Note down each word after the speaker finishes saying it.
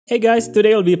Hey guys,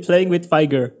 today I'll be playing with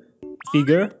Vigor.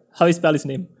 Vigor? How you spell his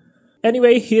name?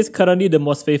 Anyway, he is currently the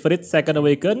most favorite second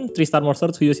awaken 3-star monster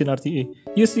to use in RTA.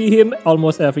 You see him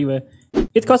almost everywhere.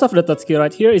 It's cause of the third skill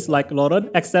right here is like Lauren,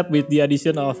 except with the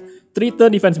addition of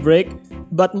 3-turn defense break.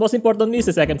 But most importantly is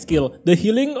the second skill. The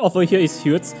healing over here is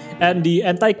huge, and the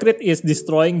anti-crit is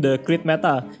destroying the crit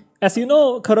meta. As you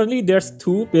know, currently there's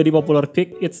two very popular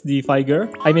pick. It's the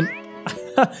Vigor. I mean,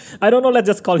 I don't know, let's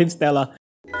just call him Stella.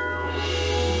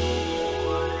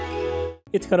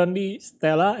 It's currently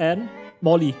Stella and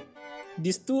Molly.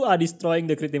 These two are destroying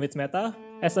the crit damage meta.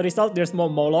 As a result, there's more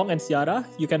Molong and Ciara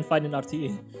you can find in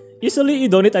RTA. Usually, you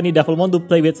don't need any Devilmon to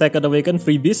play with Second Awaken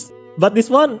freebies, but this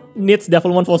one needs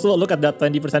Devilmon also. Look at that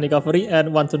 20% recovery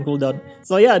and 1 turn cooldown.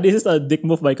 So yeah, this is a big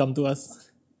move by Come To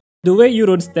Us. The way you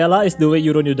run Stella is the way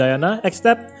you run your Diana,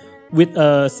 except with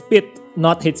speed,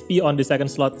 not HP on the second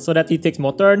slot, so that he takes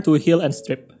more turn to heal and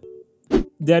strip.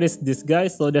 There is this guy,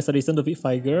 so there's a reason to pick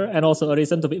Vigor, and also a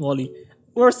reason to pick Molly.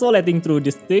 We're so letting through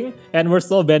this thing, and we're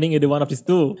so banning either one of these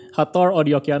two, Hathor or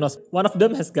the Okeanos. One of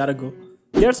them has gotta go.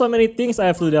 There are so many things I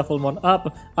have to Devilmon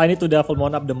up. I need to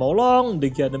Devilmon up the Molong,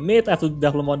 the Ganymede, I have to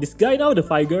Devilmon this guy now, the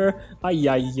Vigor.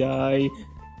 Ay.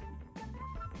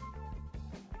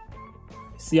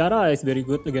 Ciara is very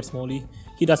good against Molly.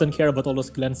 He doesn't care about all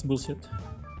those glance bullshit.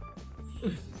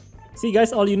 See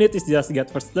guys, all you need is just get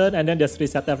first turn and then just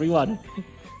reset everyone.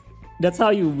 That's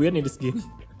how you win in this game.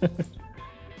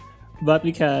 But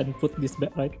we can put this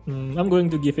back, right? I'm going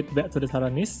to give it back to the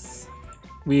Taranis.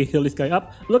 We heal this guy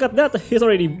up. Look at that, he's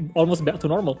already almost back to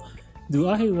normal. Do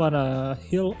I wanna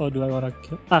heal or do I wanna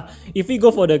kill? If we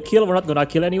go for the kill, we're not gonna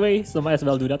kill anyway, so might as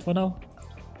well do that for now.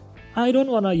 I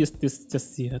don't wanna use this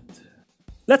just yet.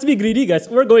 Let's be greedy guys,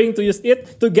 we're going to use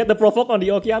it to get the provoke on the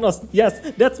Okeanos. Yes,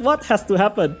 that's what has to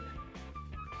happen.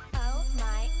 Oh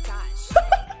my gosh.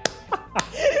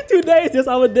 Today is just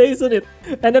our day, isn't it?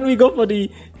 And then we go for the...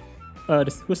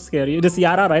 who's scary? The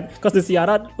Ciara, right? Because the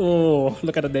Ciara, oh,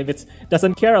 look at the damage.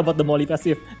 Doesn't care about the Molly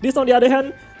passive. This on the other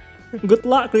hand, good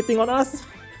luck critting on us.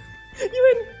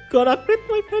 You ain't gonna crit,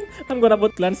 my friend. I'm gonna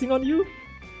put glancing on you.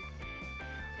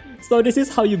 So this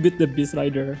is how you beat the Beast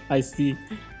Rider, I see.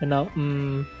 And now,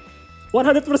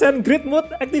 100% grit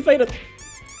mode activated.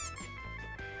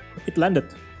 It landed.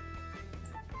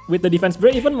 With the defense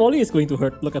break, even Molly is going to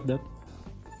hurt. Look at that.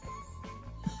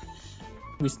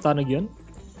 We stun again.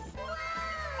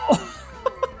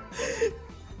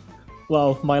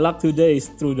 Wow, my luck today is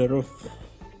through the roof.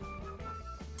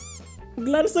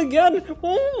 Glance again!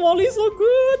 Oh, Molly's so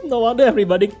good! No wonder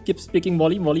everybody keeps picking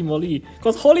Molly.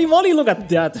 Cause holy moly, look at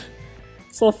that!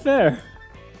 So fair.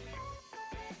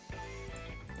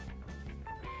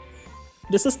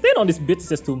 The sustain on this bit is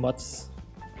just too much.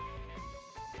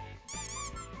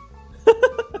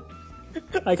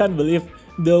 I can't believe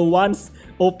the once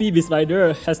OP Beast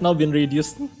Rider has now been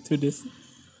reduced to this.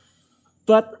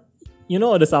 But you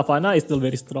know, the Savannah is still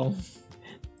very strong.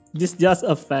 This just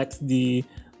affects the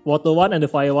water one and the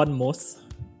fire one most.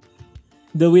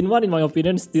 The wind one, in my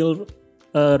opinion, still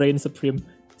reigns supreme.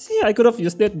 See, I could have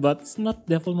used it, but it's not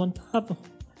Devilmon tab.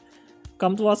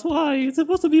 Come To Us, why? It's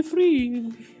supposed to be free.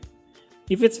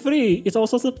 If it's free, it's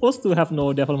also supposed to have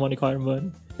no Devilmon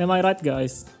requirement. Am I right,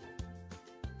 guys?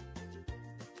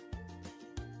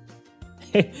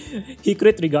 He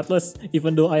crit regardless,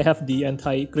 even though I have the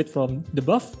anti-crit from the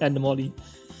buff and the Molly.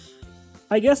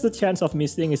 I guess the chance of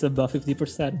missing is above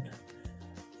 50%.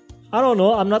 I don't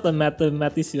know, I'm not a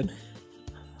mathematician.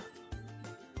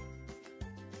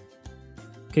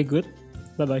 Okay, good.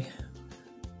 Bye-bye.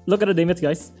 Look at the damage,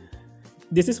 guys.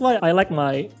 This is why I like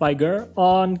my Vigor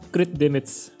on crit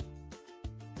damage.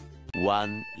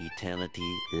 One eternity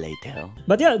later.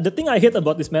 But yeah, the thing I hate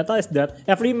about this meta is that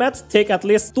every match take at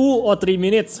least 2 or 3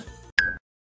 minutes.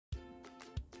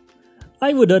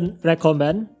 I wouldn't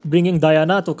recommend bringing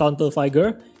Diana to counter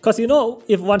Vigor, cause you know,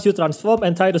 if once you transform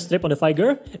and try to strip on the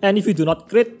Vigor, and if you do not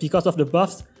crit because of the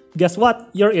buffs, guess what?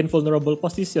 You're in vulnerable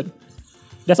position.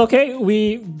 That's okay,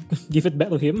 we give it back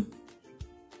to him.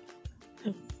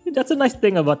 That's a nice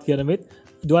thing about Ganymede.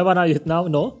 Do I wanna use it now?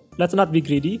 No. Let's not be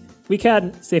greedy. We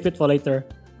can save it for later.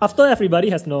 After everybody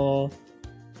has no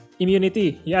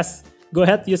immunity. Yes, go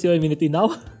ahead, use your immunity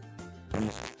now.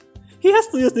 He has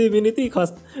to use the immunity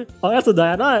because or else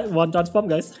Diana won't transform,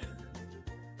 guys.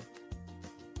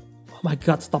 Oh my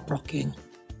god, stop rocking.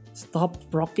 Stop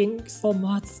rocking so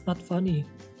much, it's not funny.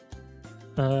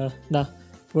 Nah,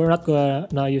 we're not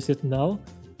gonna use it now.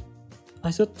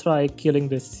 I should try killing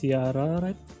the Ciara,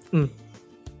 right?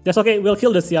 That's okay, we'll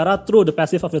kill the Ciara through the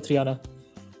passive of the Triana.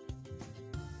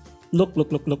 Look.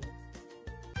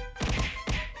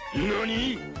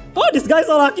 NANI? Oh, this guy's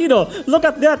so lucky though. Look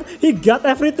at that. He got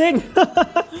everything.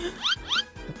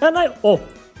 And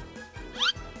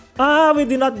we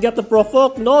did not get the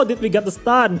provoke. No, did we get the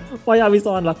stun? Why are we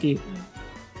so unlucky?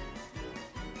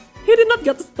 He did not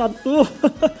get the stun too.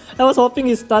 I was hoping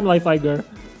he stunned my Vigor.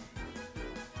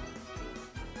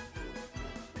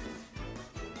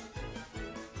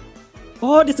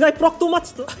 Oh, this guy proc too much.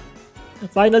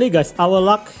 Finally, guys, our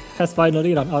luck has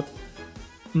finally run out.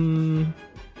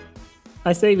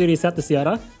 I say we reset the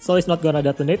Ciara, so it's not gonna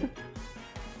detonate.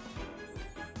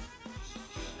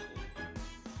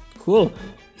 Cool.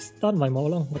 He stunned my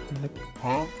Molong. What the heck?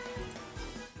 Huh?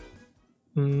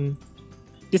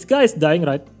 This guy is dying,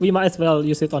 right? We might as well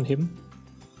use it on him.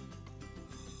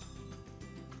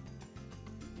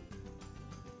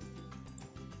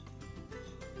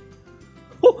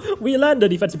 Oh, we land the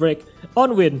defense break.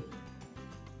 On win.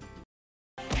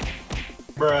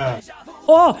 Bruh.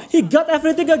 Oh, he got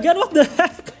everything again. What the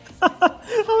heck?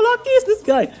 How lucky is this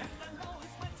guy?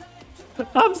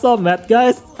 I'm so mad,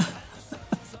 guys.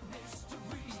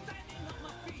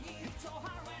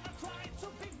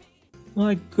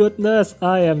 My goodness,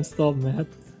 I am so mad.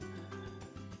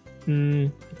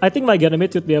 I think my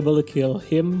Ganymede should be able to kill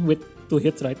him with 2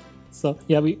 hits, right? So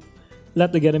yeah, we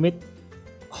let the Ganymede.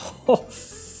 Oh.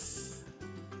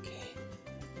 Okay.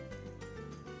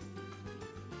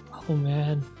 Oh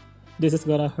man, this is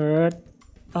gonna hurt.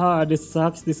 Ah, this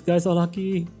sucks. This guy's so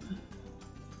lucky.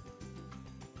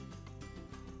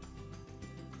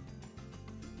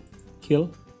 Kill.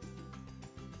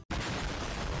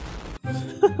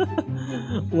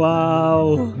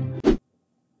 Wow.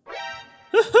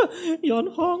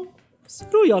 Yonhong.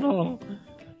 Screw Yonhong.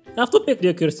 I have to pick the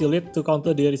accuracy lead to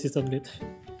counter the resistance lead.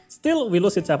 Still, we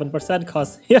lose it 7%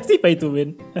 cause he has to pay to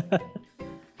win.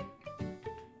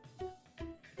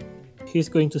 He's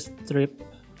going to strip.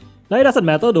 Now it doesn't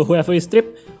matter though, whoever is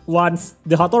strip, once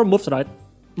the Hathor moves, right?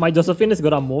 My Josephine is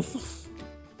gonna move.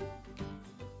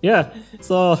 Yeah,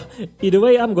 so either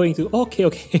way I'm going to...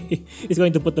 Okay. He's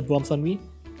going to put the bombs on me.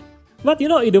 But you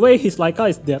know, either way his Laika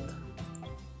is dead.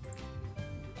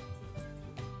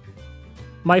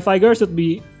 My Vigor should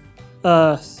be...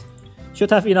 should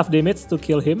have enough damage to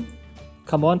kill him.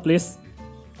 Come on, please.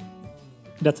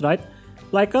 That's right.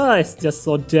 Laika is just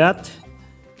so dead.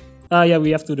 Yeah, we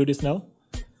have to do this now.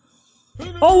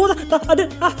 Oh, what?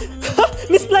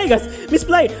 Misplay, guys!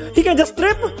 Misplay! He can just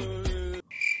trip!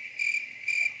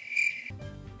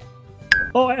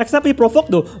 Oh, except he provoked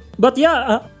though. But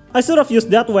yeah, I should have used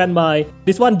that when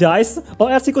this one dies, or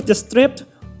else he could just strip.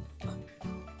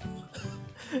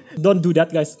 Don't do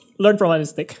that, guys. Learn from my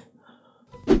mistake.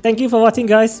 Thank you for watching,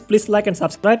 guys. Please like and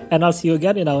subscribe, and I'll see you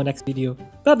again in our next video.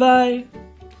 Bye bye!